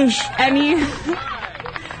to finish. And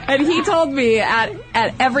he told me at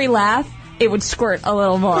every laugh, it would squirt a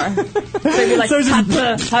little more. So it'd be like,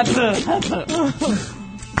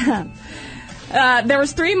 there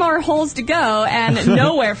was 3 more holes to go and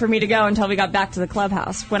nowhere for me to go until we got back to the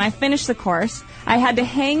clubhouse. When I finished the course, I had to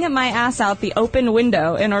hang my ass out the open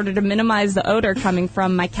window in order to minimize the odor coming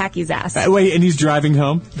from my khakis ass. Wait, and he's driving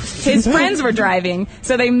home? His friends were driving,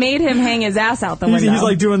 so they made him hang his ass out the window. He's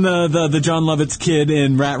like doing the John Lovett's kid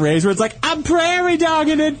in Rat Race, where it's like, I'm prairie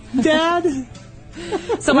dogging it, Dad.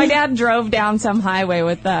 So my dad drove down some highway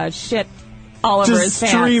with shit all over his pants.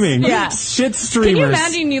 Just streaming. Yeah. Shit streamers. Can you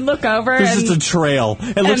imagine you look over There's and... just a trail.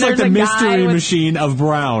 It looks like the mystery machine of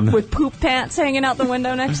Brown. With poop pants hanging out the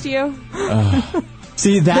window next to you.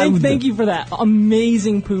 See, that... Thank you for that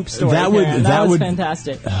amazing poop story, That was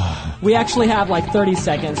fantastic. We actually have like 30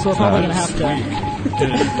 seconds, so we're probably going to have to...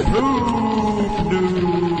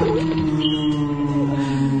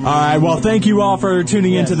 All right, well, thank you all for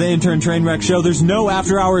tuning into the Intern Trainwreck Show. There's no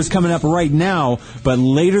after hours coming up right now, but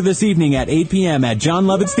later this evening at 8 p.m. at John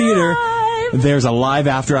Lovett's Theater, there's a live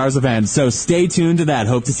after hours event. So stay tuned to that.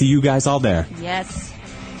 Hope to see you guys all there. Yes.